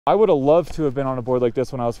I would have loved to have been on a board like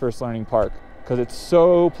this when I was first learning park, because it's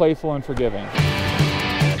so playful and forgiving.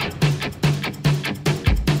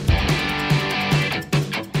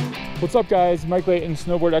 What's up guys, Mike Leighton,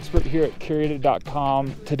 snowboard expert here at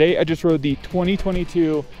Curated.com. Today I just rode the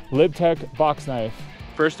 2022 Lib Tech Box Knife.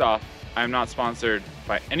 First off, I'm not sponsored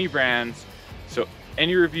by any brands, so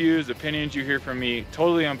any reviews, opinions you hear from me,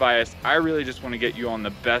 totally unbiased. I really just want to get you on the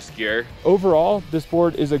best gear. Overall, this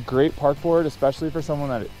board is a great park board, especially for someone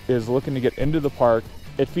that is looking to get into the park.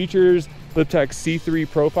 It features Lib Tech's C3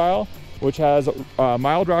 profile, which has a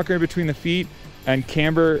mild rocker in between the feet and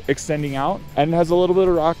camber extending out, and it has a little bit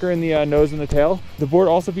of rocker in the nose and the tail. The board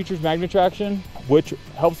also features magnet traction, which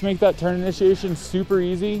helps make that turn initiation super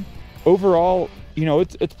easy. Overall, you know,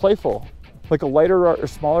 it's playful. Like a lighter or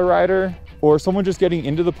smaller rider, or someone just getting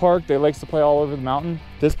into the park that likes to play all over the mountain,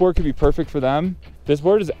 this board could be perfect for them. This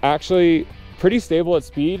board is actually pretty stable at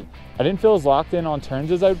speed. I didn't feel as locked in on turns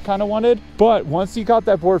as I kind of wanted, but once you got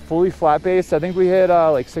that board fully flat based, I think we hit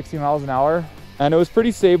like 60 miles an hour, and it was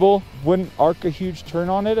pretty stable. Wouldn't arc a huge turn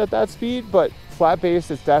on it at that speed, but flat based,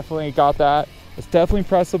 it's definitely got that. It's definitely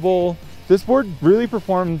pressable. This board really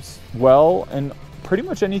performs well in pretty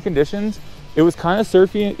much any conditions. It was kind of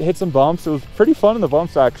surfy, it hit some bumps. It was pretty fun in the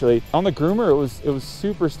bumps actually. On the groomer, it was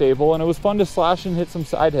super stable, and it was fun to slash and hit some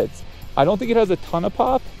side hits. I don't think it has a ton of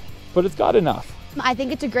pop, but it's got enough. I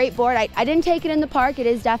think it's a great board. I didn't take it in the park. It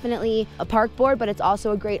is definitely a park board, but it's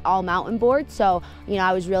also a great all mountain board. So, you know,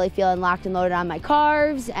 I was really feeling locked and loaded on my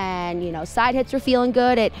carves, and, you know, side hits were feeling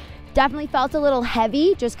good. It definitely felt a little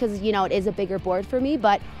heavy just because, you know, it is a bigger board for me,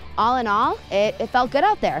 but all in all, it felt good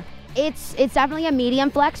out there. It's definitely a medium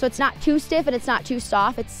flex, so it's not too stiff and it's not too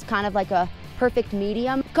soft. It's kind of like a perfect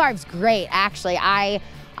medium. Carve's great, actually. I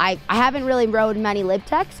haven't really rode many Lib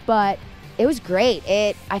Techs, but it was great.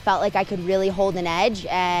 I felt like I could really hold an edge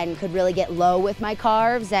and could really get low with my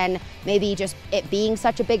carves, and maybe just it being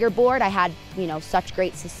such a bigger board, I had, you know, such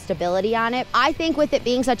great stability on it. I think with it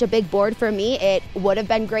being such a big board for me, it would have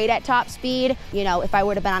been great at top speed. You know, if I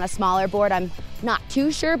would have been on a smaller board, I'm not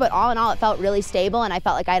too sure, but all in all, it felt really stable, and I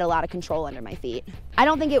felt like I had a lot of control under my feet. I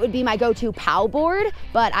don't think it would be my go-to POW board,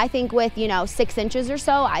 but I think with, you know, 6 inches or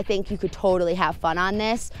so, I think you could totally have fun on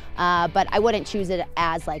this, but I wouldn't choose it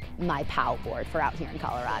as like my POW board for out here in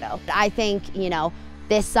Colorado. I think, you know,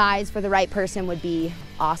 this size for the right person would be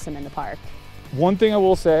awesome in the park. One thing I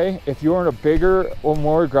will say, if you aren't a bigger or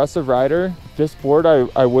more aggressive rider, this board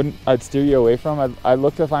I'd steer you away from. I'd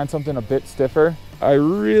look to find something a bit stiffer. I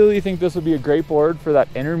really think this would be a great board for that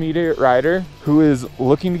intermediate rider who is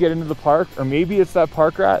looking to get into the park, or maybe it's that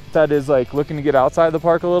park rat that is like looking to get outside the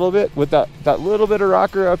park a little bit. With that little bit of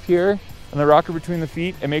rocker up here and the rocker between the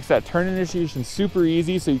feet, it makes that turn initiation super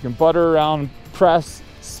easy, so you can butter around, press,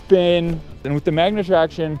 spin. And with the magnet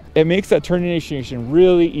traction, it makes that turn initiation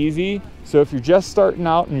really easy. So if you're just starting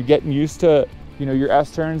out and you're getting used to, you know, your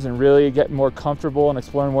S turns and really getting more comfortable and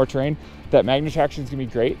exploring more terrain, that magnet traction is gonna be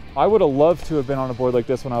great. I would have loved to have been on a board like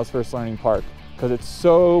this when I was first learning park, because it's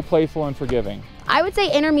so playful and forgiving. I would say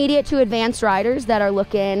intermediate to advanced riders that are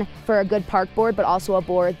looking for a good park board, but also a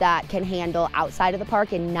board that can handle outside of the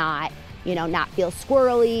park and not, you know, not feel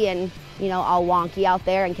squirrely and, you know, all wonky out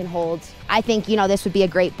there, and can hold. I think, you know, this would be a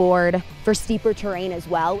great board for steeper terrain as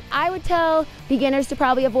well. I would tell beginners to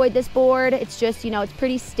probably avoid this board. It's just, you know, it's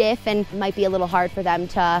pretty stiff and it might be a little hard for them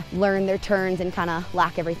to learn their turns and kind of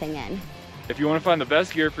lock everything in. If you want to find the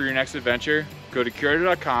best gear for your next adventure, go to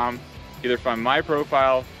Curated.com, either find my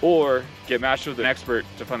profile or get matched with an expert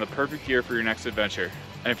to find the perfect gear for your next adventure.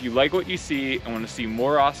 And if you like what you see and want to see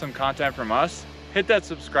more awesome content from us, hit that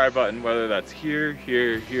subscribe button, whether that's here,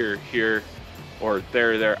 here, here, here, or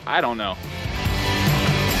there, I don't know.